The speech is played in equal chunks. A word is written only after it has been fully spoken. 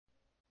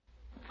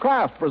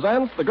Kraft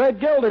presents The Great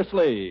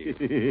Gildersleeve.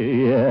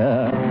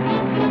 Yeah.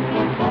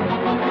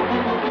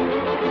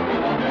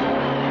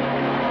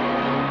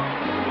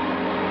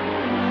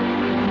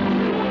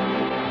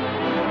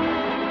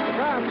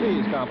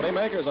 Cheese Company,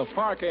 makers of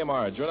Parquet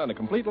margarine and a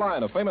complete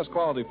line of famous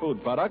quality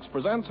food products,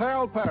 presents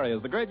Harold Perry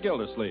as the Great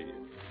Gildersleeve.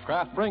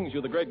 Kraft brings you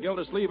the Great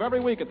Gildersleeve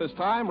every week at this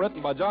time,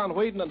 written by John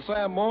Whedon and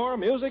Sam Moore,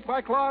 music by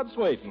Claude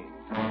Swaiten.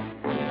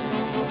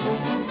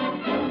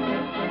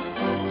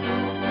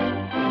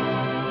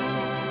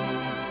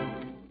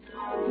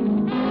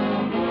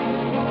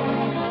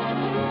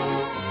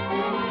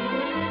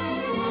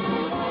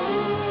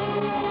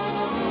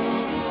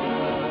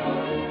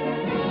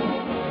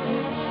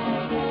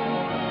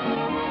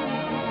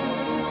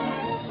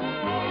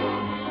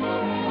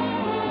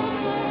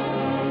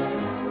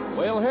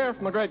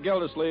 From the Great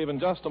Gildersleeve in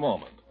just a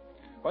moment.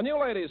 When you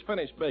ladies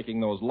finish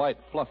baking those light,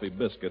 fluffy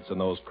biscuits and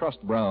those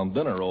crust-brown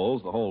dinner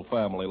rolls the whole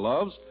family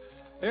loves,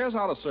 here's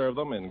how to serve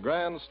them in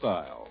grand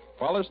style.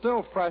 While they're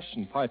still fresh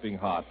and piping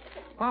hot,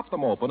 pop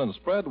them open and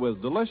spread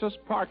with delicious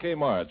Parquet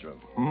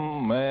margarine.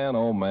 Man,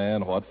 oh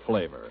man, what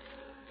flavor.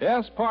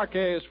 Yes,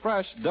 Parquet's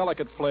fresh,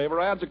 delicate flavor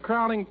adds a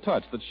crowning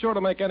touch that's sure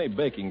to make any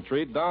baking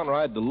treat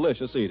downright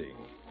delicious eating.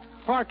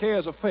 Parquet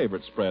is a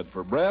favorite spread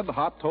for bread,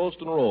 hot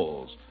toast, and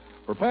rolls.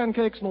 For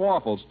pancakes and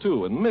waffles,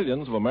 too, in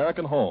millions of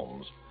American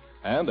homes.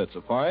 And it's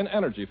a fine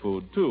energy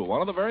food, too,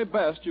 one of the very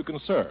best you can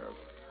serve.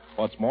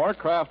 What's more,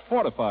 Kraft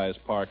fortifies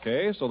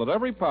Parquet so that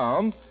every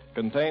pound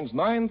contains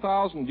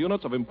 9,000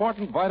 units of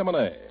important vitamin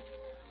A.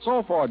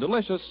 So for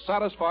delicious,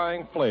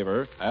 satisfying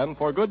flavor, and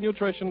for good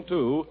nutrition,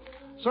 too,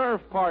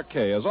 serve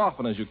Parquet as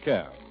often as you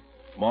can.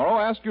 Tomorrow,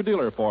 ask your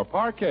dealer for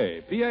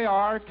Parquet,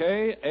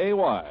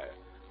 P-A-R-K-A-Y.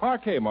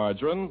 Parquet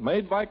margarine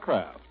made by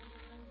Kraft.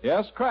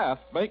 Yes,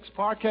 Kraft makes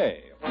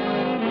Parquet.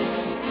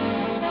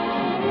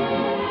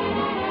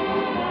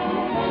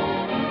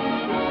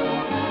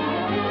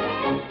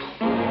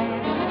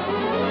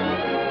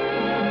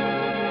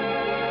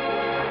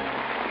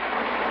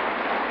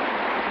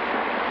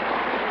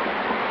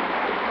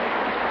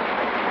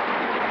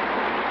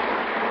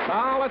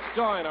 Now let's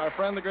join our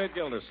friend the Great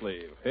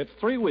Gildersleeve. It's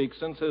 3 weeks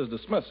since his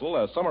dismissal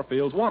as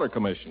Summerfield's water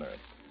commissioner.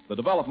 The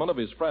development of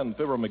his friend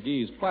Fibber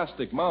McGee's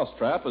plastic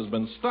mousetrap has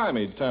been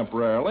stymied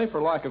temporarily for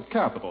lack of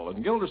capital,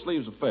 and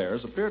Gildersleeve's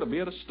affairs appear to be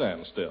at a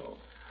standstill.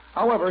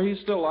 However, he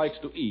still likes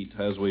to eat,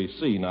 as we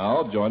see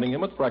now, joining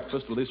him at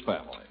breakfast with his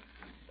family.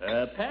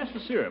 Pass the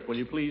syrup, will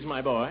you please,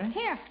 my boy?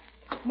 Here.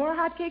 More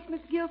hotcakes,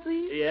 Miss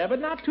Gildersleeve? Yeah, but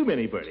not too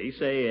many, Bertie.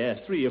 Say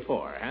 3 or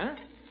 4, huh?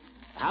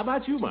 How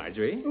about you,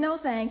 Marjorie? No,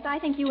 thanks. I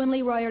think you and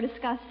Leroy are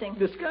disgusting.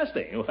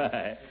 Disgusting?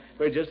 Why,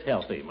 we're just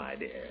healthy, my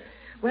dear.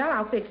 Well,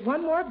 I'll fix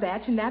one more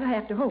batch, and that'll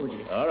have to hold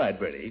you. All right,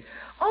 Bertie.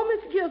 Oh,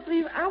 Mr.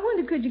 Gildersleeve, I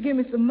wonder could you give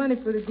me some money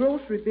for the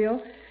grocery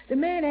bill? The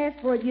man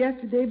asked for it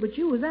yesterday, but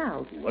you was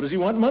out. What does he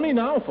want money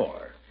now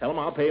for? Tell him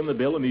I'll pay him the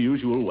bill in the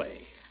usual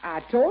way. I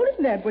told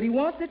him that, but he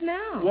wants it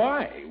now.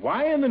 Why?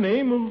 Why in the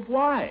name of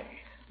why?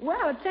 Well,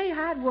 I'll tell you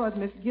how it was,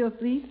 Mr.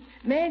 Gildersleeve.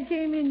 Man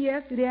came in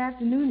yesterday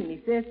afternoon, and he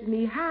says to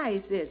me, "Hi,"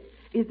 he says,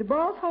 "is the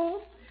boss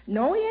home?"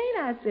 "No, he ain't,"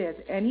 I says.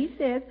 And he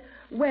says,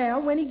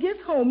 "Well, when he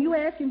gets home, you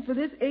ask him for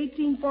this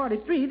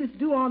 1843 that's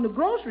due on the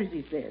groceries,"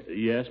 he says.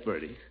 Yes,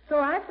 Bertie. So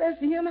I says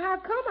to him, "How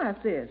come?" I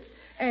says.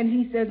 And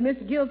he says,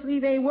 "Mr.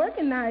 Gildersleeve ain't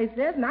working now," he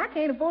says, "and I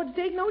can't afford to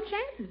take no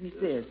chances," he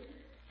says.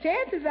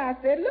 "Chances?" I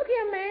said. "Look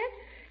here, man.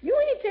 You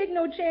ain't take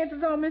no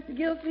chances on Mr.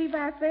 Gildersleeve,"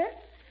 I said.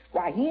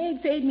 "Why, he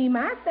ain't paid me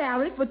my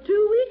salary for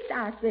 2 weeks,"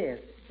 I says.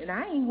 And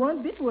I ain't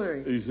one bit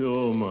worried.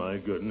 Oh, my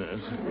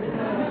goodness.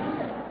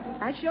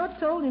 I sure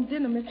told him,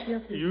 didn't I, Mr.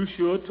 Gildersleeve? You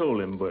sure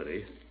told him,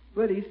 Bertie.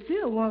 But he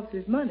still wants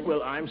his money.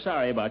 Well, I'm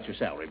sorry about your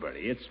salary,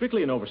 Bertie. It's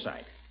strictly an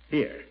oversight.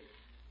 Here.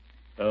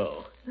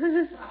 Oh.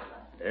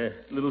 A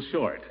little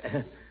short.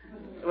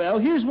 Well,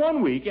 here's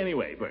 1 week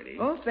anyway, Bertie.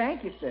 Oh,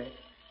 thank you, sir.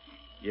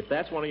 If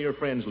that's one of your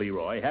friends,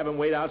 Leroy, have him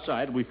wait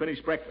outside till we finish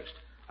breakfast.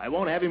 I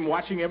won't have him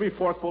watching every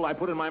forkful I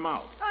put in my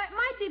mouth. It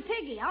might be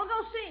Piggy. I'll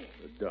go see.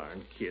 The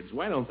darn kids.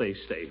 Why don't they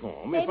stay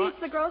home? Maybe it's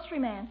the grocery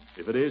man.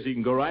 If it is, he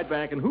can go right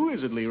back. And who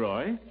is it,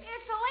 Leroy? It's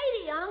a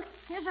lady, Unc.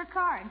 Here's her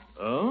card.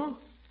 Oh?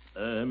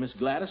 Miss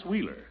Gladys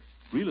Wheeler.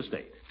 Real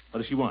estate. What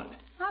does she want?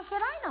 How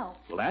should I know?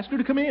 Well, ask her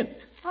to come in.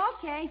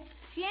 Okay.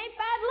 She ain't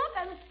bad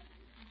looking.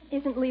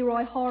 Isn't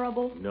Leroy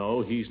horrible?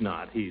 No, he's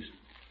not. He's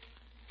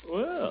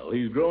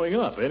growing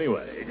up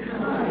anyway.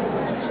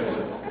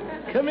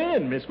 Come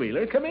in, Miss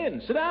Wheeler. Come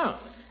in. Sit down.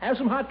 Have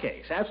some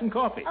hotcakes. Have some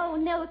coffee. Oh,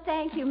 no,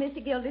 thank you,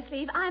 Mr.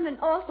 Gildersleeve. I'm an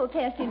awful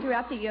pest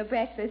interrupting your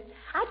breakfast.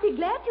 I'd be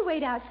glad to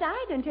wait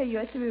outside until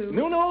you're through.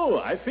 No,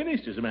 I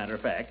finished, as a matter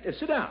of fact.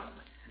 Sit down.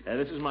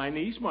 This is my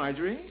niece,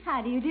 Marjorie.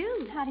 How do you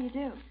do? How do you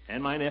do?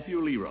 And my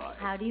nephew, Leroy.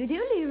 How do you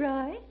do,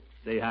 Leroy?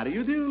 Say, how do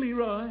you do,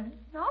 Leroy?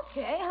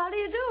 Okay, how do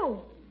you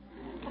do?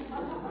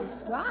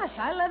 Gosh,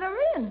 I let her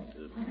in.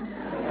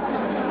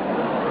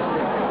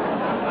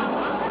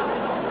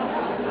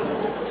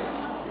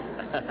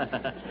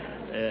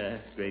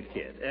 Great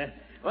kid.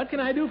 What can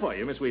I do for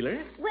you, Miss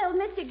Wheeler? Well,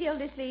 Mr.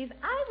 Gildersleeve,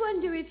 I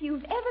wonder if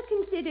you've ever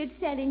considered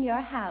selling your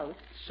house.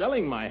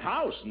 Selling my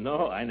house?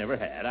 No, I never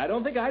had. I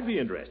don't think I'd be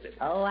interested.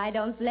 Oh, I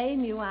don't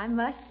blame you, I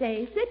must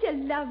say. Such a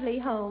lovely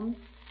home.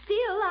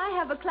 Still, I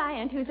have a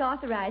client who's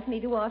authorized me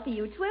to offer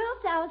you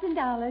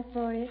 $12,000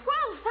 for it.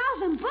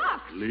 $12,000?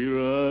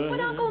 Leroy. But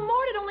Uncle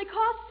Mort, it only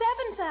cost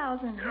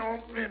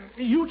 $7,000.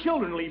 You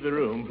children leave the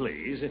room,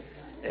 please.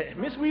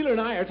 Miss Wheeler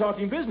and I are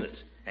talking business,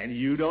 and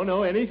you don't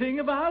know anything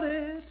about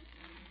it.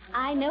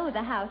 I know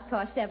the house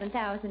cost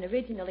 $7,000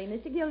 originally,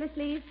 Mr.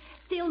 Gildersleeve.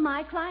 Still,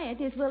 my client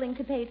is willing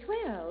to pay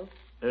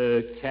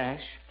 $12,000.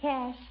 Cash?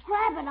 Cash.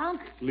 Grab it,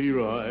 Unc.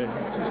 Leroy.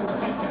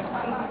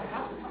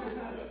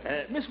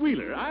 Miss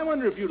Wheeler, I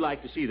wonder if you'd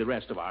like to see the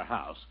rest of our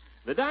house.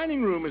 The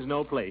dining room is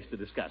no place to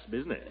discuss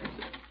business.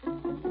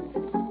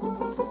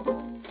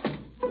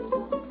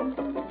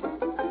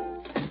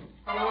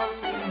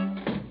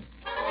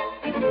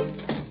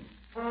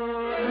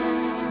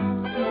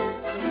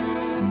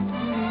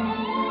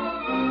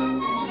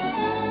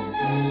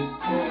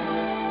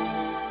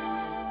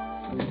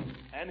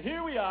 And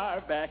here we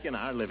are back in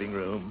our living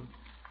room.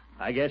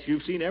 I guess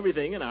you've seen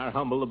everything in our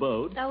humble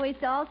abode. Oh,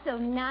 it's all so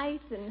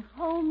nice and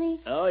homey.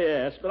 Oh,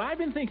 yes, but I've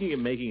been thinking of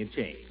making a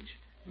change.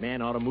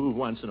 Man ought to move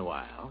once in a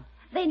while.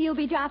 Then you'll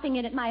be dropping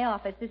in at my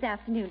office this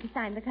afternoon to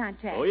sign the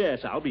contract. Oh, yes,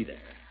 I'll be there.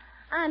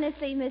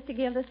 Honestly, Mr.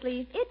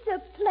 Gildersleeve, it's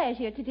a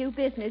pleasure to do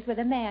business with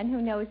a man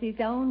who knows his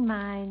own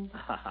mind.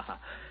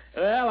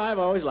 Well, I've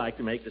always liked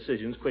to make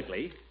decisions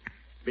quickly.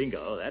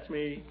 Bingo, that's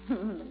me.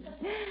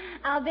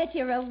 I'll bet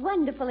you're a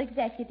wonderful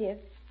executive.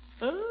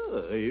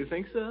 Oh, you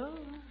think so?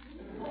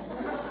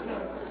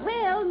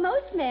 Well,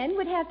 most men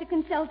would have to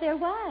consult their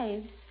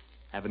wives.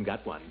 Haven't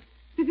got one.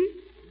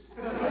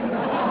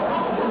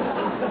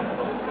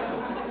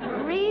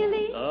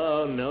 Really?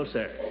 Oh, no,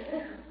 sir.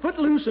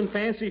 Footloose and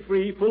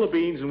fancy-free, full of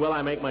beans, and well,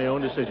 I make my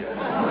own decisions.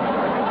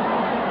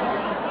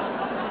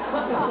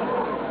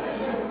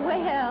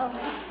 Well,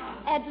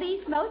 at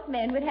least most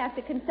men would have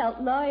to consult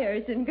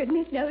lawyers and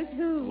goodness knows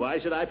who. Why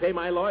should I pay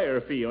my lawyer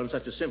a fee on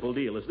such a simple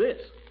deal as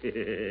this?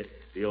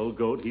 The old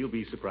goat, he'll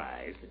be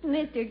surprised.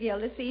 Mr.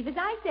 Gildersleeve, as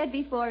I said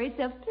before, it's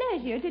a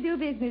pleasure to do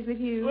business with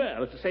you.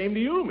 Well, it's the same to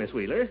you, Miss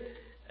Wheeler.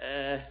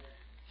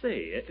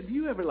 Say, do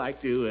you ever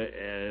like to,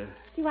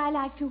 Do I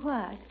like to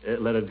what?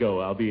 let it go.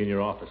 I'll be in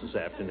your office this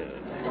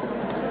afternoon.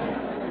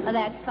 Oh,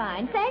 that's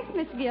fine. Thanks,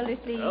 Miss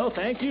Gildersleeve. Oh,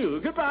 thank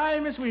you. Goodbye,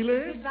 Miss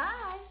Wheeler.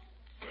 Goodbye.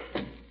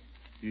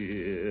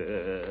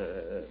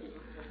 Yeah.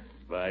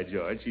 By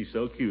George, she's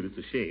so cute it's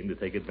a shame to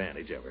take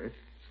advantage of her.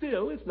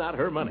 Still, it's not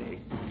her money.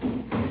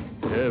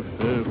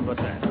 What's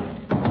that?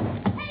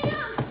 Hey,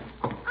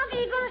 Unc,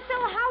 you gonna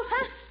sell a house,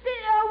 huh?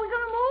 Are we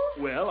gonna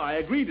move? Well, I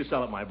agreed to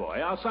sell it, my boy.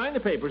 I'll sign the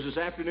papers this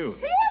afternoon.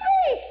 Hey,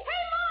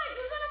 Marge,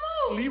 we're gonna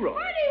move. Leroy.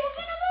 Marty, we're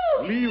gonna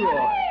move.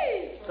 Leroy.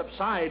 Hey.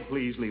 Subside,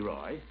 please,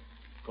 Leroy.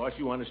 Of course,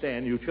 you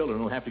understand you children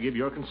will have to give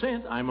your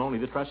consent. I'm only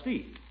the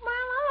trustee. Well,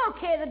 I'll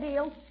okay the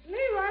deal.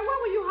 Leroy, what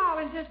were you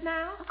hollering just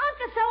now?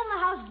 Uncle selling the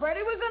house,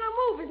 Bertie. We're gonna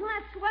move. Isn't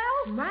that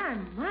swell? My.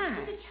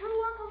 Is it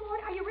true, Uncle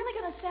Mort? Are you really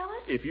gonna sell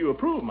it? If you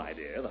approve, my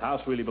dear, the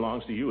house really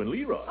belongs to you and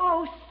Leroy.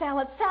 Oh, sell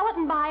it. Sell it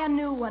and buy a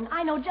new one.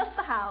 I know just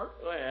the house.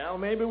 Well,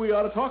 maybe we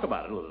ought to talk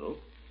about it a little.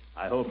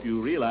 I hope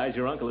you realize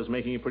your uncle is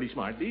making a pretty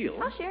smart deal.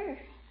 Oh, sure.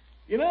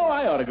 You know,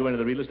 I ought to go into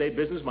the real estate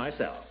business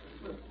myself.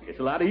 It's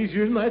a lot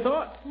easier than I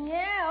thought.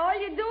 Yeah, all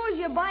you do is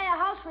you buy a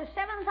house for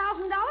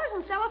 $7,000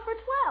 and sell it for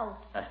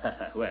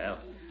 $12,000. Well,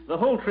 the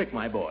whole trick,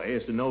 my boy,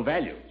 is to know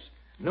values.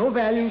 Know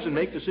values and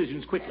make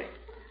decisions quickly.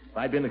 If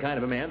I'd been the kind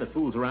of a man that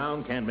fools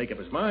around, can't make up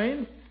his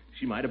mind,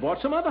 she might have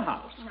bought some other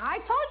house. I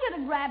told you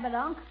to grab it,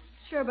 Unc.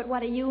 Sure, but what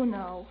do you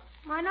know?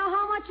 I know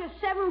how much is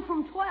 7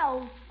 from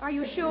 12. Are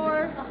you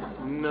sure?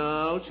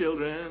 No,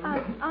 children.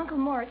 Uncle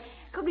Mort,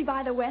 could we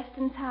buy the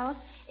Weston's house?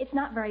 It's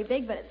not very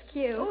big, but it's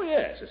cute. Oh,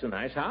 yes, it's a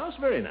nice house.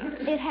 Very nice.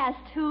 It has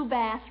 2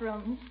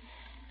 bathrooms.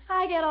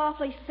 I get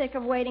awfully sick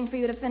of waiting for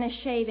you to finish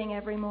shaving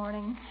every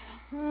morning.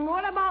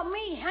 What about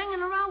me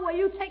hanging around while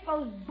you take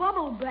those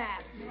bubble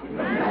baths?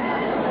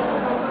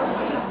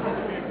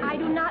 I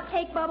do not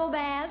take bubble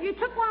baths. You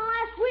took one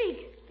last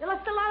week. You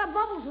left a lot of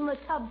bubbles in the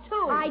tub,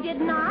 too. I did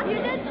not.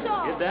 You did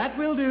so. If that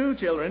will do,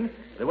 children.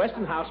 The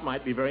Weston house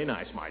might be very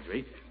nice,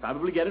 Marjorie.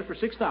 Probably get it for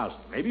 $6,000,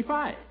 maybe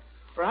 $5,000.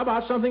 Or how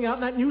about something out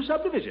in that new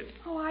subdivision?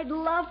 Oh, I'd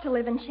love to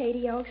live in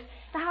Shady Oaks.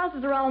 The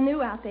houses are all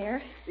new out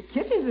there. The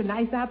kitchens are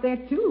nice out there,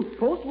 too.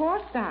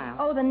 Post-war style.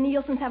 Oh, the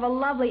Nielsens have a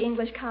lovely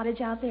English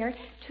cottage out there.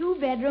 2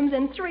 bedrooms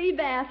and 3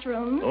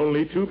 bathrooms.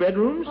 Only 2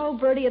 bedrooms? Oh,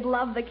 Bertie'd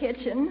love the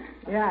kitchen.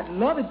 Yeah, I'd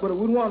love it, but I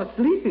wouldn't want to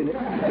sleep in it.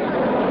 Yeah,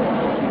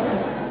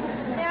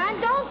 I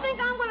don't think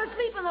I'm going to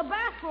sleep in the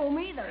bathroom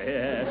either.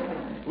 Yes.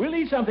 We'll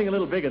need something a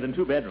little bigger than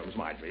 2 bedrooms,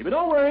 Marjorie. But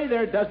don't worry,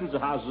 there are dozens of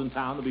houses in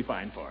town that'll be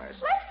fine for us.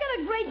 Let's get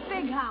a great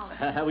big house.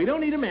 We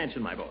don't need a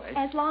mansion, my boy.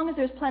 As long as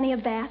there's plenty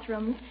of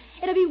bathrooms.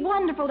 It'd be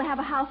wonderful to have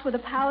a house with a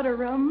powder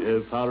room.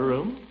 Powder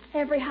room?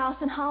 Every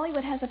house in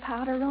Hollywood has a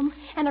powder room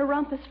and a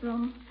rumpus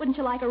room. Wouldn't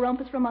you like a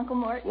rumpus room, Uncle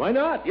Mort? Why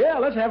not? Yeah,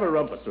 let's have a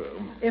rumpus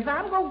room. If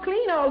I'm going to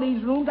clean all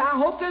these rooms, I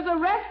hope there's a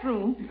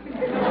restroom.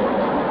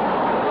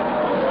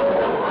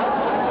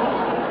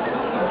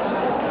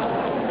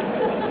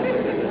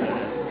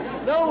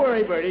 don't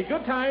worry, Bertie.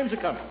 Good times are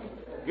coming.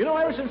 You know,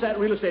 ever since that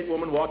real estate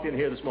woman walked in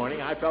here this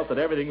morning, I felt that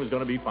everything was going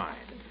to be fine.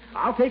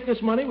 I'll take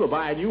this money, we'll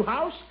buy a new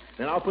house,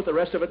 then I'll put the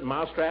rest of it in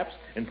mousetraps,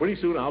 and pretty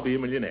soon I'll be a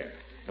millionaire.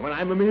 And when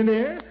I'm a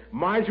millionaire,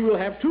 Margie will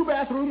have 2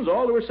 bathrooms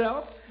all to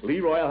herself,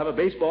 Leroy will have a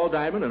baseball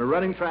diamond and a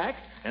running track,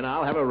 and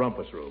I'll have a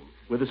rumpus room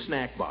with a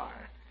snack bar.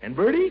 And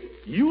Bertie,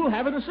 you'll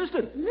have an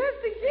assistant.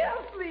 Mr.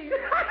 Gildersleeve.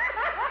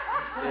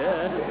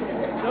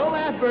 Yeah. Don't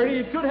laugh, Bertie.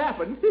 It could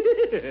happen.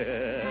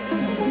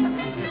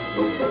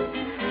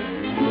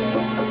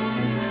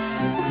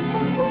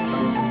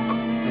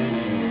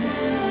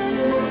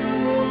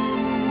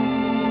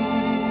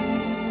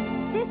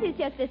 This is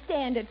just a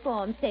standard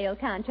form sale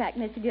contract,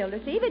 Mr.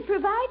 Gildersleeve. It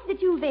provides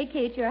that you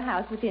vacate your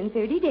house within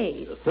 30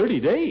 days. 30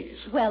 days?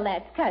 Well,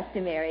 that's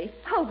customary.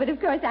 Oh, but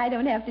of course I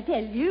don't have to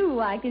tell you.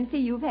 I can see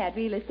you've had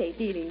real estate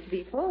dealings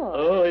before.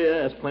 Oh,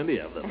 yes, plenty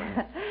of them.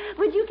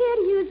 Would you care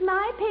to use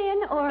my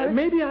pen or...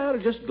 Maybe I ought to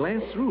just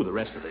glance through the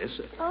rest of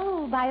this.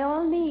 Oh, by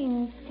all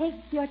means, take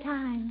your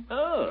time.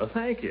 Oh,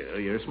 thank you.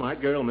 You're a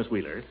smart girl, Miss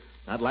Wheeler.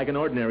 Not like an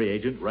ordinary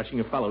agent rushing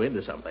a fellow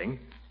into something.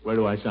 Where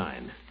do I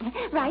sign?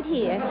 Right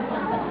here.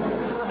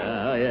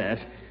 Oh, yes.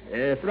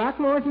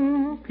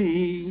 Throckmorton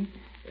P.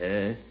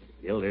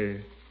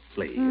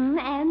 Gildersleeve.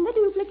 And the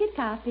duplicate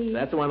copy.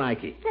 That's the one I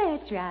keep.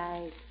 That's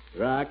right.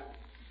 Rock.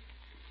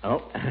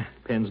 Oh,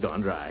 pen's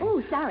gone dry.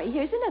 Oh, sorry.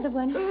 Here's another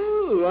one.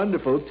 Oh,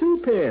 wonderful.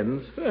 2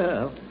 pens.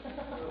 Well,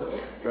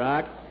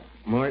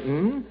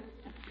 Throckmorton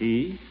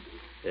P.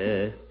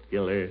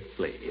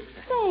 Gildersleeve.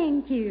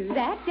 Thank you.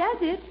 That does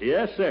it.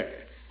 Yes, sir.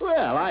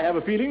 Well, I have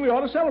a feeling we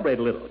ought to celebrate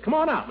a little. Come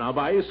on out and I'll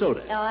buy you a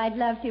soda. Oh, I'd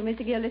love to,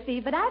 Mr.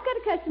 Gildersleeve, but I've got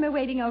a customer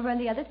waiting over on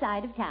the other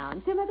side of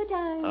town. Some other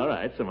time. All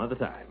right, some other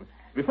time.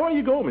 Before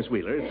you go, Miss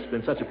Wheeler, it's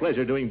been such a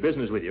pleasure doing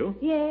business with you.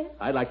 Yes?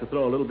 I'd like to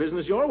throw a little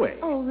business your way.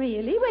 Oh,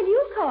 really? Well,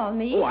 you call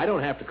me. Oh, I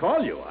don't have to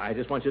call you. I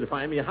just want you to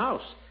find me a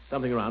house.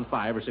 Something around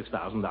 $5,000 or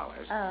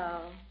 $6,000.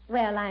 Oh,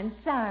 well, I'm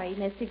sorry,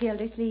 Mr.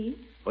 Gildersleeve.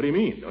 What do you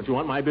mean? Don't you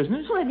want my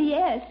business? Well,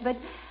 yes, but...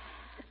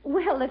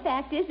 Well, the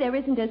fact is there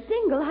isn't a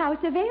single house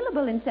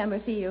available in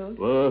Summerfield.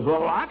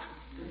 What?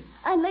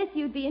 Unless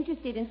you'd be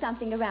interested in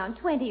something around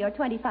 $20,000 or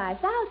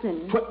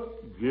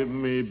 $25,000. Give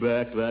me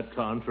back that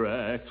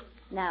contract.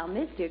 Now,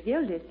 Mr.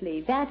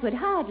 Gildersleeve, that would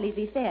hardly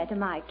be fair to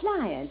my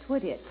client,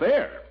 would it?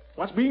 Fair?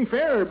 What's being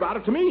fair about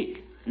it to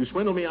me? You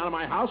swindle me out of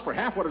my house for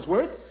half what it's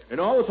worth,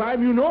 and all the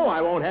time you know I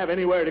won't have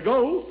anywhere to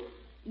go.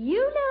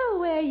 You know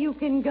where you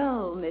can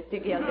go,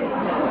 Mr. Gildersleeve.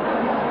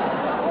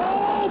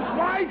 Oh,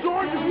 by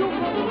George, if you...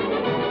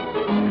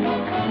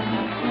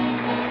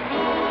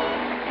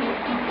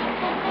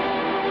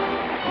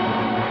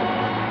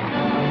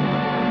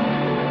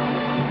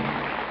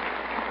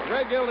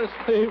 Greg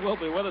Gildersleeve will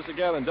be with us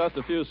again in just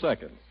a few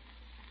seconds.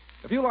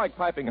 If you like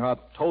piping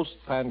hot toast,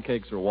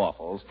 pancakes, or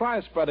waffles,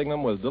 try spreading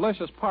them with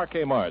delicious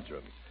parquet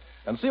margarine.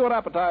 And see what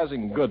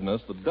appetizing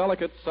goodness the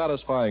delicate,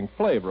 satisfying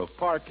flavor of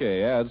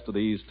parquet adds to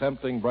these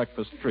tempting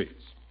breakfast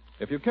treats.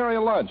 If you carry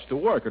a lunch to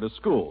work or to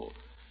school,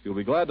 you'll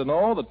be glad to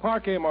know that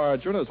parquet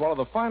margarine is one of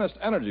the finest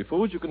energy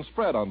foods you can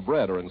spread on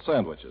bread or in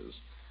sandwiches.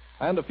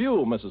 And if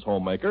you, Mrs.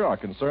 Homemaker, are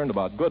concerned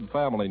about good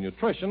family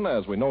nutrition,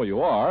 as we know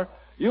you are,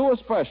 you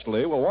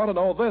especially will want to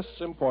know this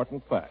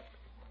important fact.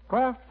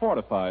 Kraft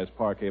fortifies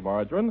parquet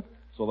margarine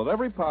so that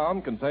every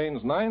pound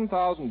contains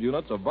 9,000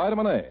 units of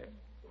vitamin A.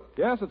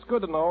 Yes, it's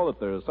good to know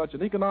that there's such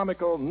an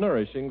economical,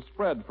 nourishing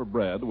spread for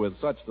bread with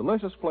such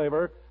delicious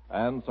flavor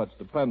and such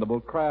dependable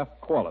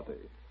Kraft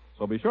quality.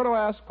 So be sure to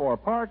ask for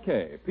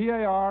Parquet,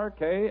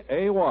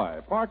 P-A-R-K-A-Y,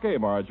 Parquet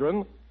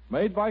margarine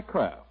made by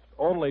Kraft.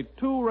 Only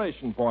 2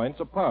 ration points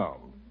a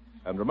pound.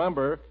 And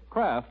remember,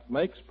 Kraft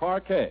makes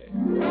Parquet.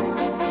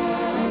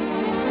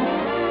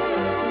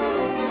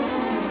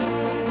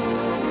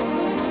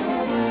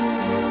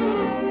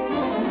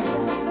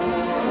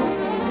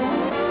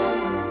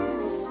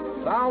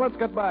 Now let's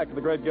get back to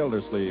the great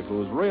Gildersleeve,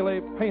 who's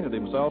really painted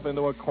himself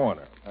into a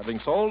corner. Having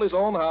sold his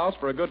own house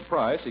for a good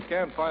price, he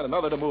can't find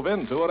another to move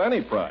into at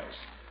any price.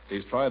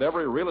 He's tried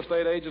every real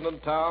estate agent in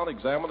town,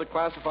 examined the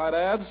classified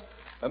ads,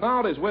 and now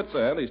at his wit's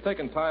end, he's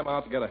taken time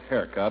out to get a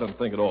haircut and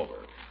think it over.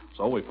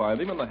 So we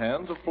find him in the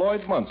hands of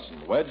Floyd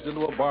Munson, wedged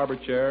into a barber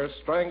chair,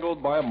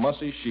 strangled by a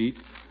mussy sheet,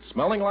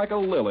 smelling like a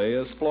lily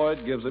as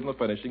Floyd gives him the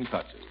finishing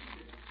touches.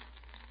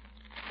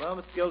 Well,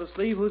 Mr.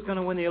 Gildersleeve, who's going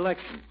to win the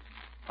election?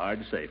 Hard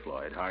to say,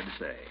 Floyd, hard to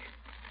say.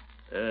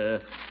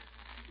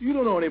 You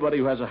don't know anybody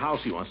who has a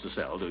house he wants to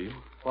sell, do you?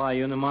 Why,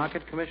 you in the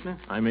market, Commissioner?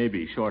 I may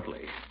be,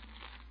 shortly.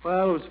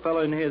 Well, there was a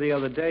fellow in here the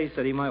other day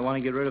said he might want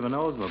to get rid of an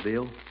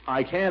Oldsmobile.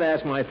 I can't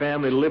ask my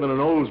family to live in an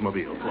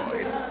Oldsmobile,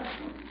 Floyd.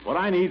 What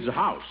I need is a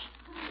house.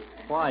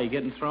 Why, you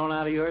getting thrown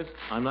out of yours?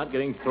 I'm not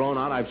getting thrown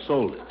out. I've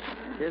sold it.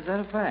 Is that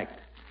a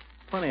fact?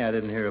 Funny I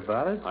didn't hear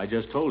about it. I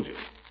just told you.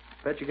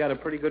 Bet you got a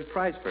pretty good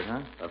price for it,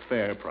 huh? A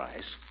fair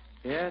price.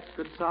 Yeah, it's a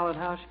good solid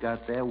house you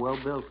got there, well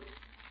built.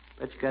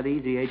 Bet you got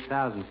easy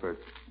 8,000 for it.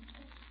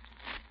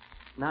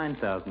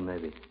 9,000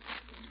 maybe.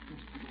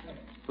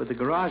 With the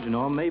garage and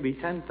all, maybe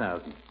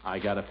 10,000. I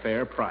got a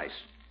fair price.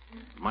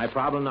 My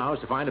problem now is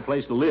to find a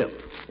place to live.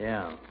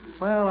 Yeah.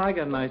 Well, I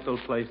got a nice little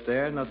place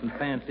there. Nothing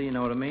fancy, you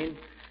know what I mean?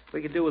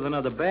 We could do with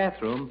another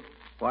bathroom.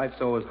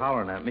 Wife's always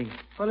hollering at me.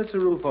 But it's a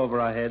roof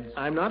over our heads.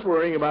 I'm not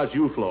worrying about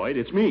you, Floyd.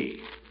 It's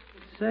me.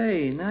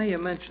 Say, now you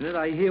mention it,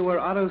 I hear where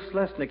Otto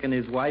Schlesnick and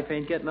his wife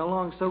ain't getting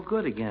along so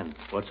good again.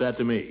 What's that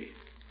to me?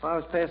 Well, I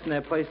was passing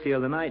that place the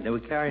other night, and they were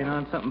carrying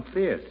on something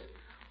fierce.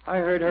 I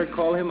heard her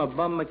call him a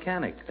bum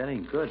mechanic. That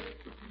ain't good.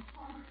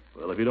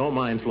 Well, if you don't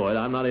mind, Floyd,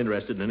 I'm not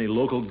interested in any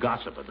local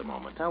gossip at the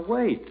moment. Now,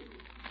 wait.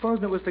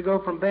 Supposing it was to go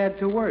from bad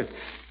to worse.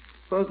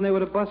 Supposing they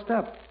were to bust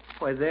up.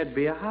 Why, there'd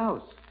be a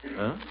house.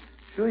 Huh?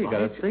 Sure, you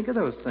gotta think of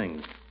those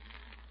things.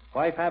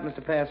 Wife happens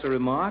to pass a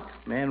remark.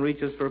 Man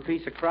reaches for a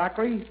piece of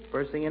crockery.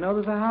 First thing you know,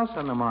 there's a house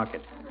on the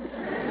market.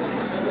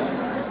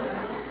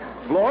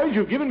 Floyd,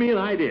 you've given me an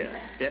idea.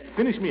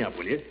 Finish me up,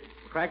 will you?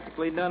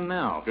 Practically done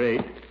now.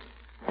 Great.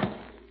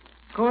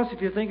 Of course,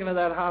 if you're thinking of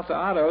that house of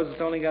Otto's,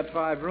 it's only got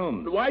 5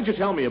 rooms. Why'd you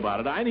tell me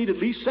about it? I need at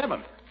least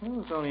 7.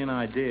 Well, it's only an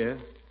idea.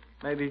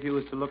 Maybe if you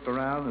was to look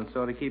around and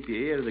sort of keep your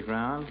ear to the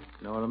ground.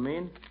 Know what I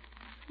mean?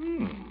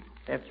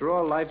 After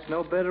all, life's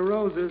no bed of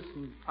roses.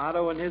 And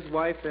Otto and his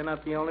wife, they're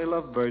not the only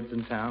lovebirds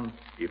in town.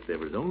 If there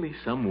was only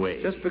some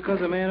way. Just because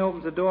a man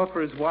opens the door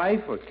for his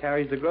wife or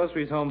carries the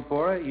groceries home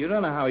for her, you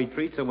don't know how he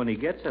treats her when he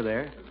gets her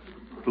there.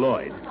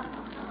 Floyd,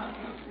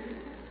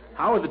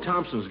 how are the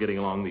Thompsons getting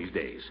along these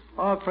days?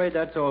 Oh, I'm afraid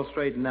that's all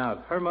straightened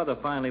out. Her mother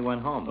finally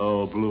went home.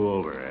 Oh, blew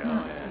over.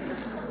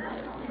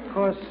 Yeah. Of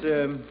course,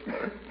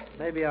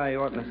 maybe I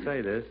oughtn't to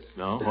say this.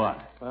 No?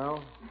 What?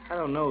 Well, I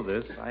don't know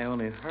this. I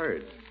only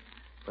heard.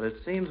 But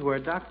it seems where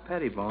Doc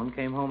Pettibone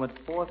came home at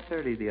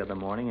 4:30 the other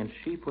morning, and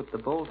she put the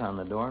bolt on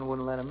the door and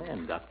wouldn't let him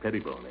in. Doc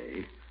Pettibone,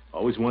 eh?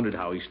 Always wondered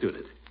how he stood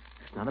it.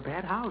 It's not a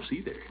bad house,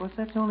 either. Well,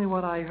 that's only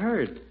what I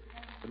heard.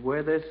 But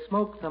where there's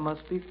smoke, there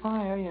must be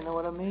fire, you know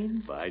what I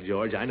mean? By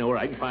George, I know where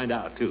I can find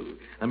out, too.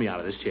 Let me out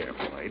of this chair,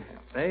 Floyd.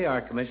 There you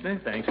are, Commissioner.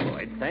 Thanks,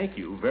 Floyd. Thank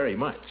you very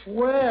much.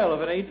 Well,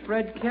 if it ain't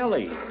Fred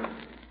Kelly.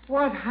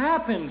 What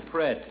happened,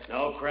 Fred?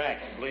 No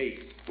cracks,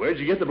 please. Where'd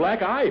you get the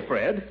black eye,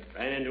 Fred?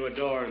 Ran into a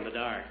door in the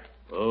dark.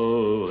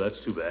 Oh, that's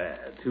too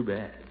bad. Too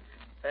bad.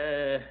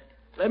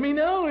 Let me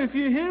know if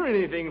you hear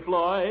anything,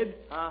 Floyd.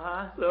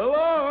 Uh-huh. So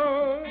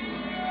long.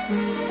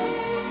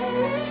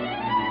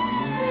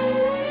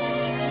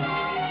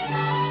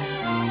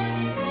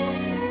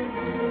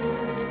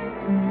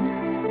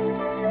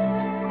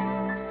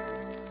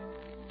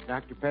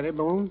 Dr.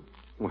 Pettibone?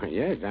 Why,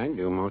 yes, I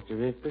do most of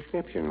his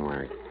prescription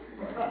work.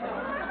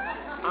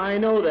 I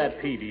know that,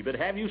 Peavy, but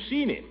have you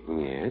seen him?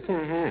 Yes,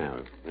 I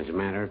have. As a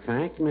matter of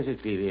fact,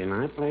 Mrs. Peavy and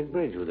I played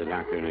bridge with the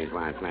doctor and his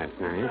wife last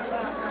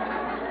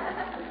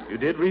night. You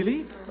did,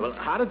 really? Well,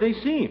 how did they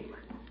seem?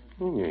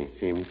 Well, they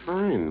seemed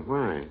fine.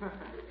 Why?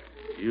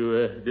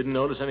 You didn't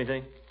notice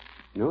anything?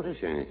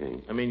 Notice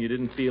anything? I mean, you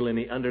didn't feel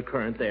any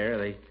undercurrent there?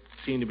 They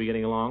seemed to be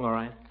getting along all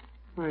right?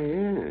 Why,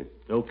 yes.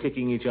 No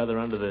kicking each other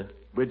under the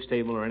bridge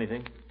table or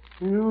anything?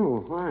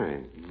 No,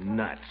 why?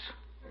 Nuts.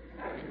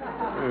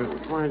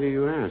 Why do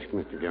you ask,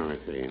 Mr.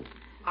 Gildersleeve?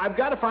 I've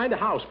got to find a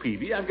house,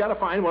 Peavy. I've got to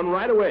find one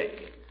right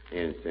away.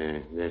 Is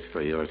this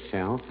for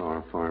yourself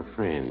or for a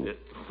friend?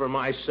 For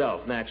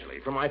myself, naturally.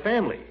 For my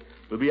family.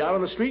 We'll be out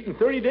on the street in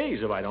 30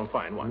 days if I don't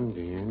find one.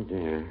 Oh,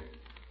 dear.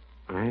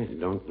 I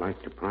don't like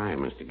to pry,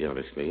 Mr.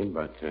 Gildersleeve,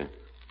 but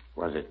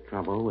was it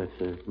trouble with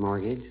the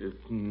mortgage?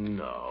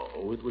 No,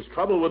 it was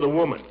trouble with a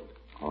woman.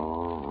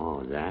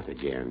 Oh, that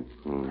again.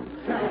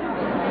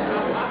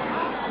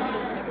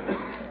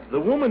 The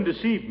woman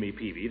deceived me,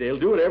 Peavy. They'll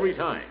do it every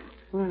time.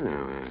 Well,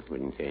 I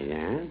wouldn't say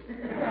that.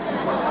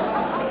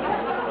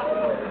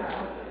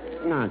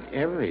 Not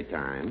every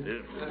time.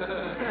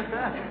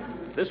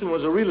 This one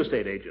was a real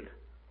estate agent.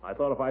 I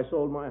thought if I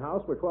sold my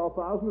house for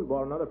 $12,000 and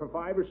bought another for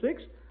 $5 or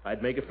 $6,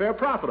 I'd make a fair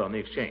profit on the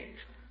exchange.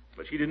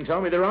 But she didn't tell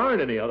me there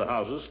aren't any other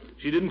houses.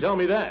 She didn't tell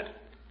me that.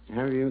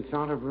 Have you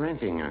thought of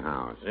renting a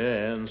house?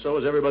 Yeah, and so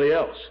has everybody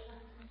else.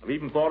 I've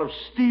even thought of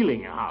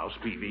stealing a house,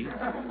 Peavy.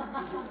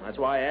 That's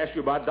why I asked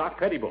you about Doc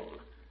Pettibone.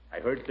 I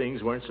heard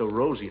things weren't so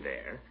rosy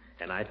there,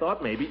 and I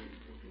thought maybe...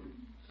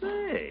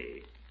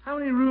 Say, how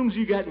many rooms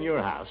you got in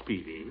your house,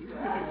 Peavy?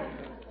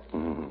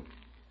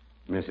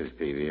 Mrs.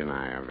 Peavy and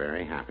I are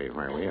very happy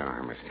where we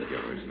are, Mr.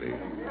 Gildersleeve.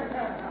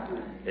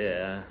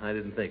 Yeah, I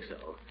didn't think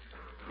so.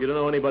 You don't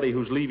know anybody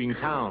who's leaving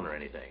town or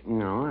anything?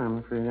 No, I'm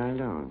afraid I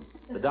don't.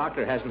 The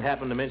doctor hasn't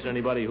happened to mention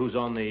anybody who's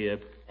on the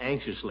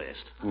anxious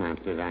list.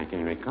 Not that I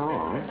can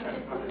recall.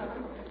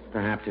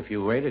 Perhaps if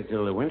you waited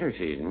till the winter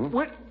season.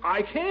 What?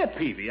 I can't,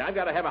 Peavy. I've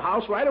got to have a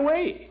house right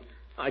away.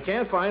 I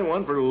can't find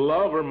one for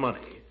love or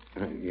money.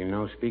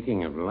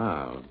 Speaking of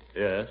love...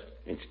 Yes?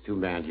 It's too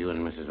bad you and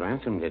Mrs.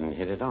 Ransom didn't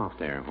hit it off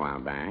there a while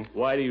back.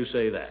 Why do you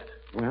say that?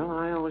 Well,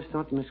 I always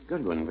thought Miss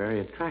Goodwin very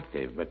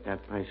attractive, but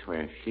that place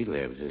where she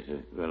lives is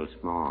a little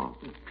small.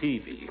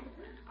 Peavy,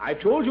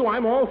 I've told you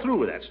I'm all through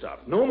with that stuff.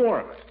 No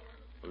more of it.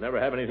 We'll never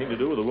have anything to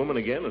do with a woman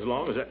again as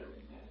long as I...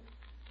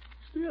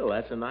 Still,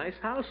 that's a nice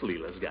house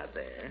Leela's got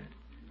there.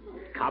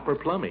 Copper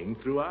plumbing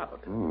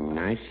throughout.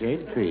 Nice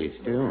shade trees,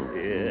 too.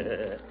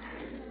 Yeah.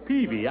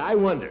 Peavy, I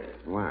wonder.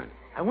 What?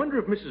 I wonder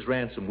if Mrs.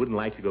 Ransom wouldn't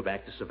like to go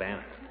back to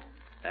Savannah.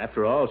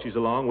 After all, she's a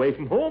long way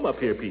from home up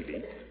here,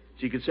 Peavy.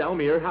 She could sell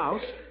me her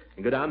house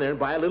and go down there and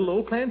buy a little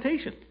old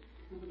plantation.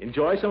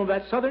 Enjoy some of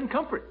that southern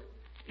comfort.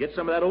 Get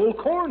some of that old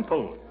corn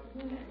pone.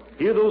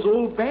 Hear those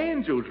old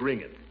banjos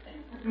ringing.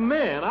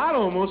 Man, I'd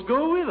almost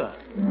go with her.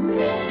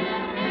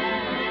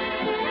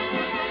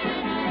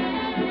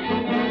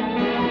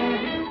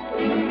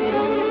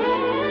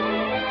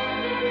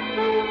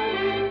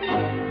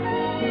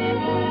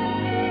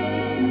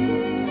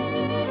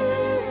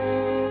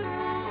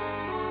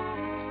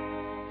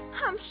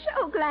 I'm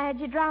so glad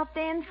you dropped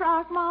in,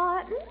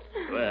 Throckmorton.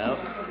 Well,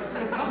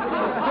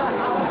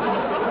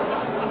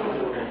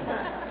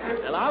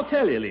 I'll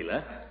tell you,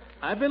 Leela.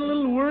 I've been a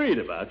little worried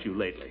about you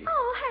lately.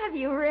 Oh, have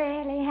you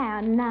really?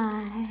 How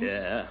nice.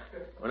 Yeah.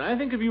 When I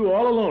think of you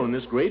all alone in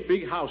this great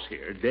big house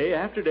here, day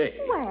after day.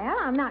 Well,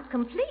 I'm not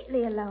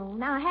completely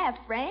alone. I have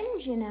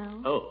friends, you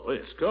know. Oh,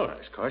 yes,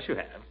 of course you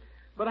have.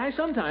 But I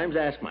sometimes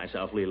ask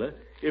myself, Leela,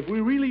 if we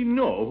really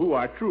know who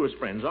our truest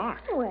friends are.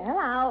 Well,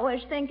 I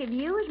always think of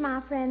you as my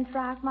friend,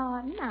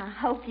 Throckmorton. I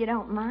hope you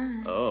don't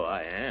mind. Oh,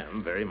 I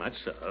am, very much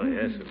so.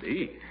 Yes,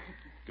 indeed.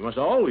 You must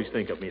always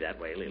think of me that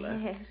way,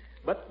 Leela. Yes.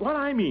 But what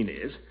I mean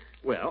is,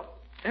 well,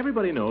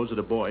 everybody knows that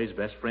a boy's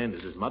best friend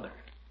is his mother.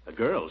 A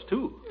girl's,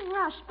 too.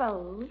 I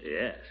suppose.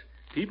 Yes.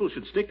 People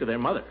should stick to their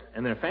mother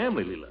and their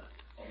family, Leela.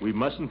 We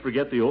mustn't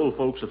forget the old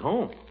folks at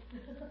home.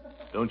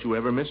 Don't you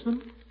ever miss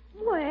them?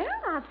 Well,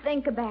 I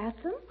think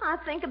about them. I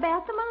think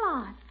about them a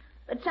lot.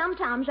 But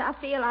sometimes I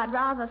feel I'd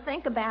rather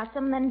think about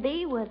them than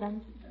be with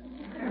them.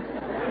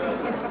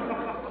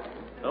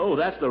 Oh,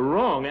 that's the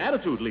wrong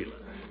attitude, Leela.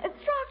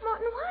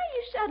 Throckmorton, why are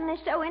you suddenly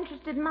so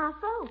interested in my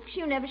folks?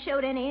 You never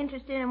showed any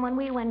interest in them when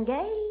we were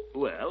engaged.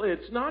 Well,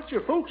 it's not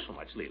your folks so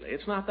much, Leela.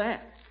 It's not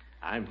that.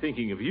 I'm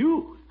thinking of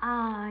you.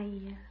 Ah,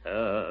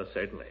 yeah.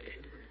 Certainly.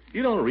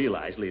 You don't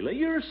realize, Leela,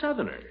 you're a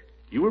Southerner.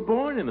 You were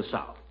born in the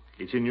South.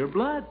 It's in your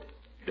blood.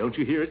 Don't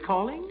you hear it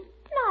calling?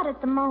 Not at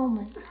the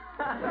moment.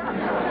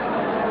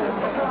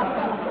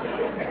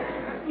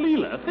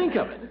 Leela, think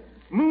of it.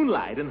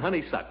 Moonlight and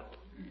honeysuckle.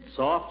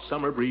 Soft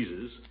summer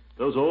breezes.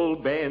 Those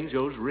old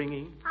banjos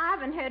ringing. I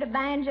haven't heard a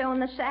banjo in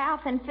the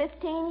South in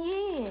 15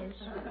 years.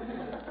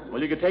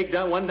 Well, you could take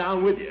one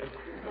down with you.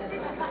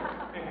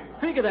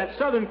 Think of that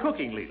Southern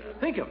cooking, Leela.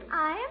 Think of it.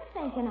 I am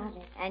thinking of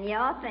it. And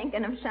you're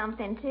thinking of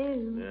something,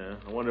 too. Yeah,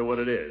 I wonder what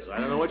it is. I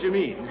don't know what you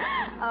mean.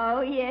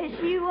 Oh, yes,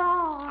 you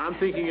are. I'm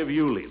thinking of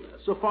you, Leela.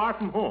 So far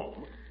from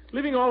home.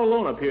 Living all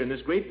alone up here in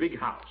this great big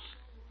house.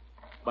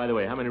 By the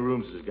way, how many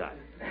rooms has it got?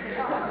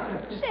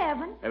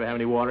 7. Ever have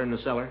any water in the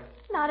cellar?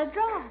 Not a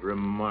drop.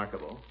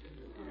 Remarkable.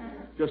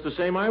 Just the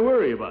same, I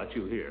worry about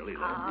you here,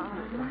 Leela.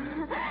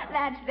 Oh,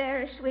 that's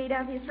very sweet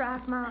of you,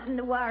 Throckmorton,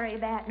 to worry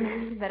about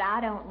me, but I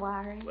don't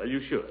worry. Well,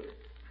 you should.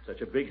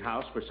 Such a big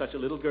house for such a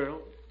little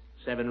girl.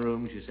 7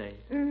 rooms, you say?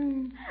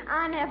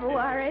 I never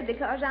worry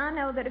because I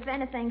know that if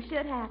anything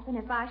should happen,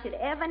 if I should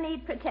ever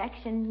need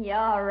protection,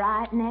 you're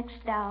right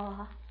next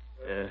door.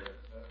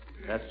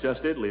 That's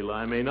just it, Leela.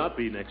 I may not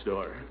be next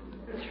door.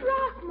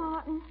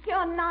 Throckmorton,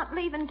 you're not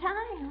leaving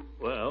town.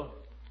 Well,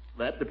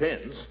 that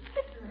depends.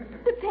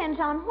 Depends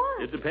on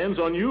what? It depends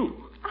on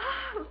you.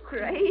 Oh,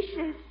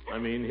 gracious. I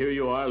mean, here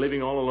you are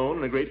living all alone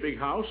in a great big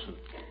house, and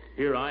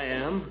here I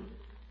am.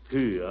 I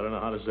don't know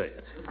how to say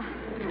it.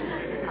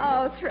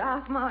 Oh,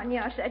 Throckmorton,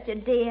 you're such a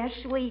dear,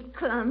 sweet,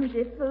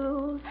 clumsy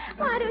fool.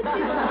 Why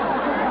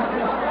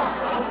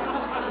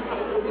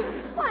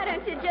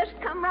don't you just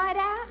come right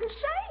out and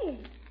say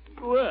it?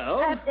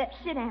 Well...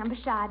 sit down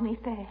beside me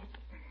first.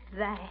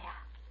 There.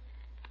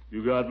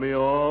 You got me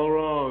all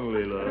wrong,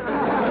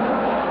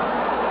 Leela.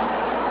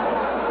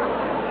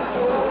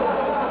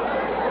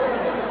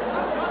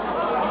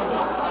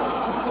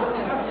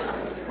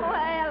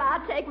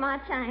 Take my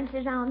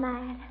chances on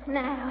that.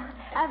 Now,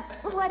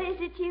 what is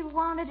it you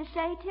wanted to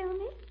say to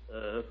me?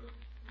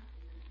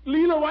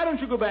 Leela, why don't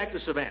you go back to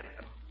Savannah?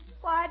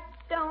 Why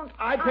don't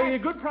I'd pay you a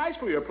good price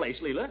for your place,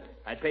 Leela.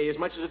 I'd pay you as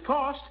much as it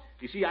cost.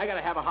 You see, I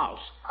gotta have a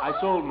house. I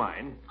sold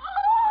mine.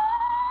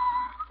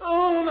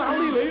 Oh, now,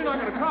 Leela, you're not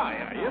gonna cry,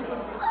 are you?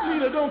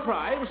 Leela, don't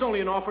cry. It was only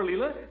an offer,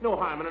 Leela. No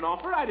harm in an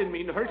offer. I didn't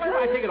mean to hurt you.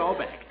 I take it all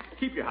back.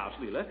 Keep your house,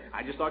 Leela.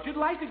 I just thought you'd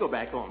like to go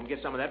back home and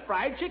get some of that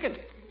fried chicken.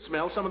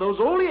 Smell some of those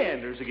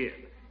oleanders again.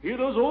 Hear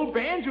those old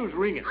banjos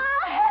ringing.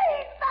 I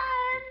hate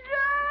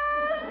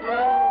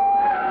banjos!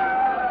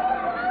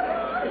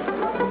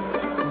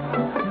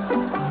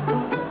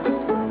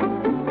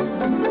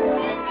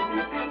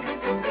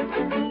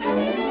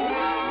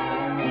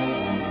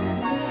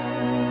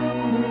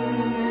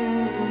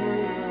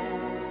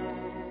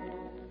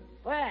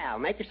 Well,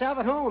 make yourself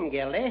at home,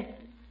 Gildy.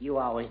 You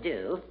always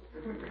do.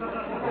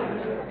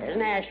 There's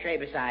an ashtray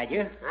beside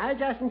you. I was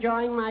just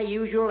enjoying my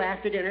usual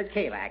after-dinner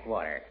Kalak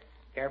water.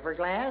 Care for a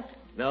glass?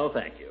 No,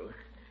 thank you.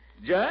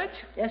 Judge?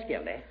 Yes,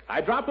 Gildy. I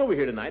dropped over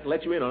here tonight to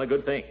let you in on a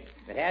good thing.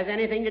 If it has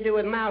anything to do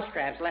with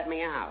mousetraps, let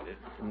me out.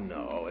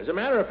 No. As a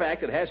matter of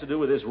fact, it has to do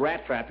with this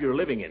rat trap you're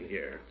living in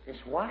here. This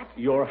what?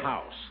 Your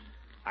house.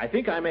 I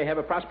think I may have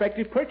a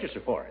prospective purchaser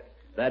for it.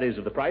 That is,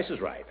 if the price is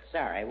right.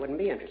 Sorry, I wouldn't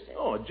be interested.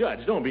 Oh,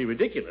 Judge, don't be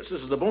ridiculous.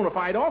 This is the bona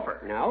fide offer.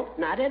 No,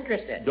 not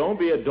interested. Don't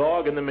be a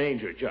dog in the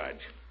manger, Judge.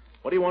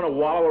 What do you want to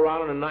wallow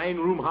around in a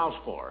 9-room house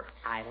for?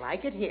 I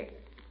like it here.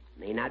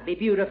 May not be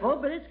beautiful,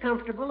 but it's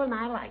comfortable, and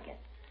I like it.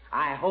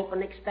 I hope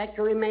and expect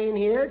to remain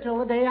here till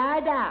the day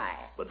I die.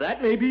 But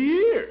that may be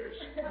years.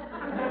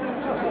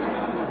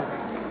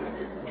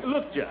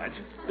 Look, Judge,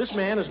 this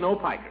man is no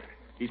piker.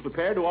 He's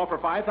prepared to offer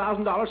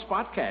 $5,000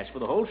 spot cash for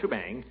the whole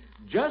shebang,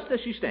 just as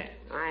she stands.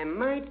 I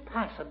might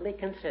possibly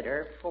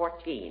consider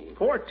 14.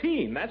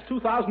 14? That's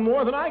 $2,000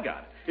 more than I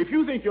got. If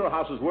you think your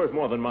house is worth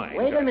more than mine...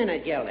 Wait Judge... a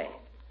minute, Gildy.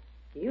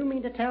 You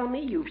mean to tell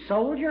me you've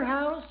sold your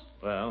house?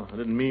 Well, I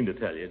didn't mean to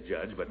tell you,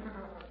 Judge, but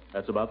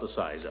that's about the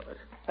size of it.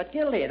 But,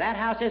 Gildy, that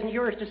house isn't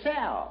yours to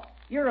sell.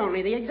 You're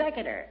only the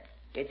executor.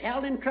 It's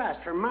held in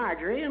trust for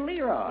Marjorie and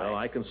Leroy. Well,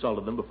 I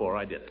consulted them before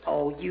I did it.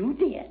 Oh, you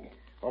did?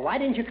 Well, why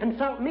didn't you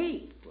consult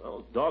me?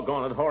 Well,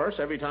 doggone it, Horace.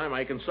 Every time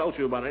I consult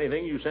you about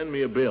anything, you send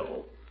me a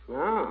bill.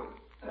 Oh,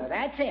 so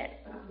that's it.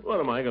 What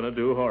am I going to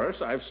do,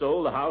 Horace? I've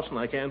sold the house and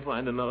I can't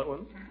find another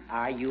one.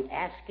 Are you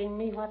asking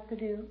me what to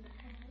do?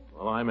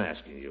 Well, I'm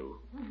asking you.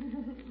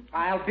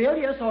 I'll bill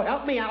you, so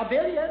help me, I'll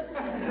bill you.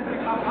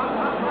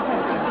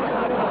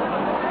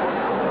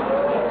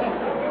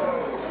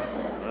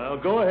 Well,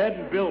 go ahead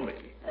and bill me.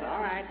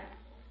 All right.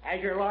 As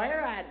your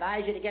lawyer, I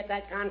advise you to get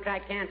that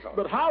contract canceled.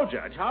 But how,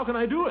 Judge? How can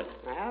I do it?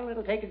 Well,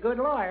 it'll take a good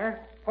lawyer.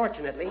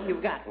 Fortunately,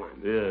 you've got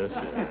one. Yes.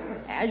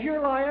 As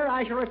your lawyer,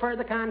 I shall refer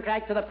the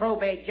contract to the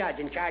probate judge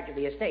in charge of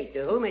the estate,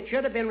 to whom it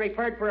should have been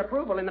referred for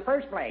approval in the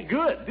first place.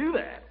 Good. Do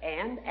that.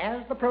 And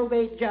as the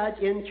probate judge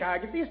in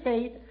charge of the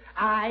estate,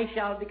 I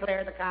shall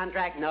declare the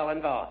contract null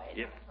and void.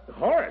 Yeah.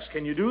 Horace,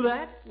 can you do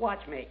that?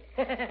 Watch me.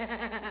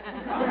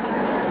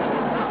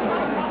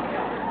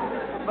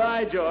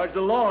 By George,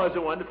 the law is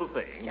a wonderful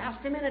thing.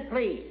 Just a minute,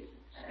 please.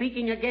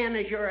 Speaking again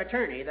as your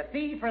attorney, the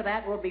fee for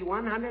that will be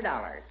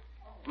 $100.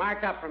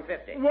 Marked up from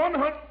 50.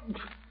 100.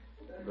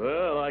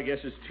 Well, I guess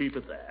it's cheap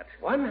at that.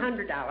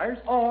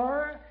 $100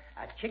 or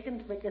a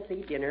chicken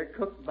fricassee dinner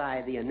cooked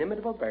by the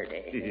inimitable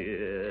Birdie.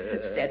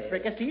 Yeah. Said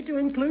fricassee to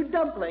include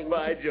dumplings.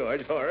 By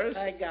George, Horace.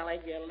 By golly,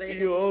 Gildy.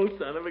 You old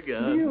son of a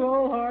gun. You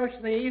old horse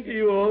thief.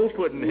 You old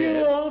puddinhead.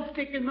 You old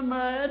stick in the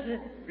mud.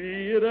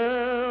 Be it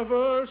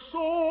ever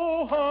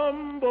so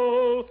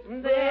humble,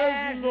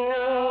 There's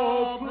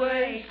no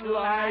place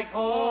like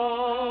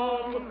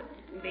home.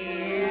 Be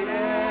it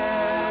ever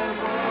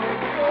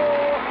so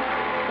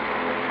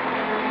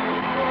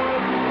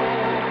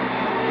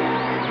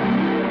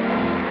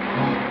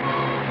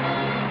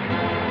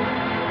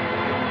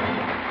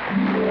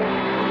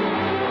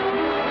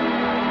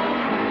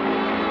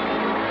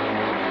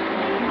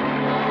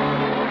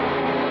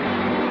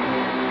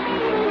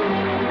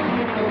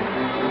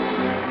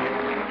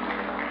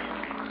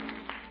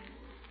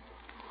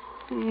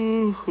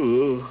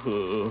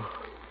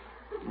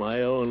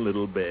my own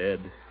little bed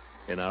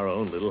in our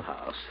own little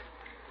house.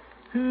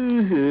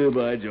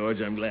 By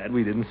George, I'm glad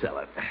we didn't sell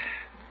it.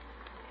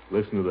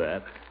 Listen to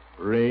that.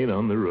 Rain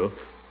on the roof.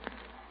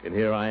 And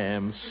here I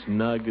am,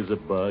 snug as a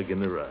bug in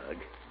the rug.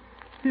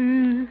 Hey,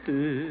 Unc, the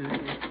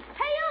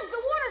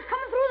water's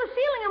coming through the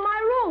ceiling of my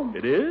room.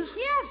 It is?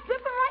 Yeah, it's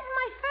dripping right in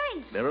my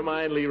face. Never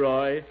mind,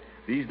 Leroy.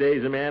 These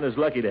days a man is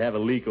lucky to have a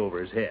leak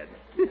over his head.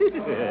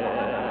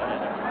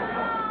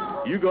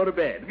 You go to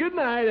bed. Good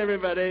night,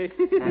 everybody.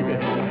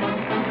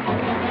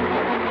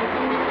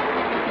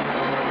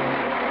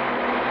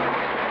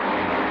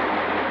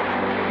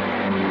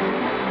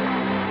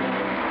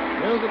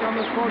 Music on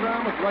this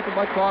program was directed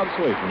by Claude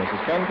Sweet. And this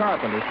is Ken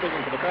Carpenter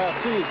speaking for the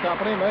Kraft Cheese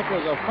Company,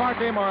 makers of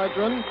Parquet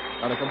margarine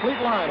and a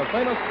complete line of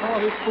famous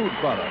quality food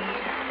products.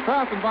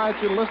 Kraft invites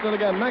you to listen in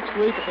again next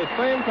week at the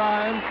same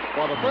time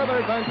for the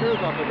further adventures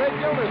of the great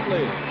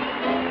Gildersleeve.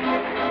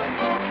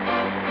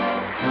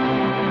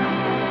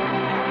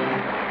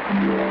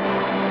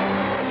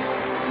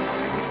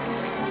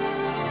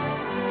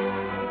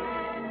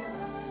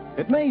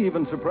 It may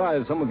even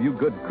surprise some of you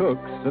good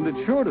cooks, and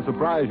it's sure to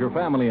surprise your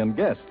family and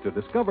guests to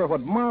discover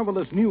what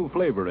marvelous new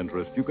flavor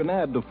interest you can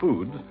add to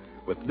foods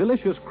with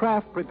delicious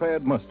Kraft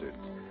prepared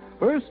mustards.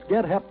 First,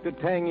 get hep to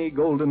tangy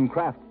golden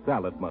Kraft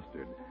salad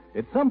mustard.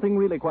 It's something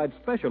really quite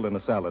special in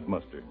a salad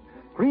mustard.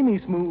 Creamy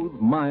smooth,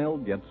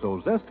 mild, yet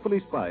so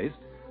zestfully spiced,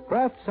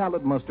 Kraft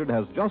salad mustard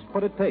has just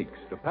what it takes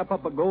to pep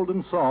up a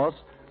golden sauce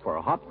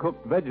for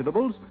hot-cooked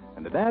vegetables,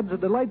 and it adds a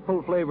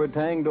delightful flavor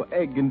tang to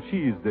egg and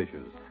cheese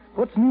dishes.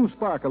 Puts new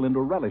sparkle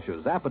into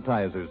relishes,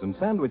 appetizers, and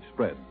sandwich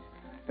spreads.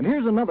 And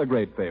here's another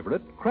great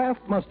favorite,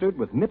 Kraft mustard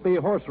with nippy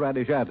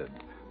horseradish added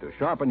to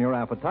sharpen your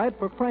appetite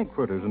for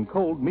frankfurters and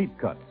cold meat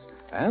cuts,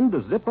 and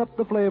to zip up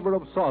the flavor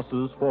of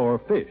sauces for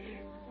fish.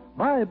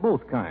 Buy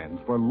both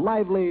kinds for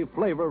lively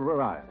flavor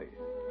variety.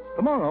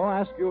 Tomorrow,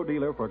 ask your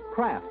dealer for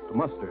Kraft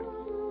mustard,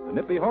 the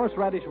nippy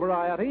horseradish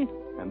variety,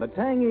 and the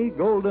tangy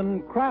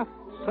golden Kraft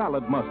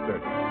salad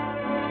mustard.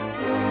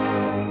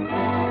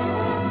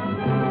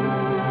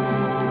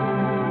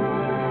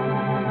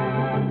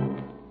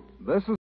 This is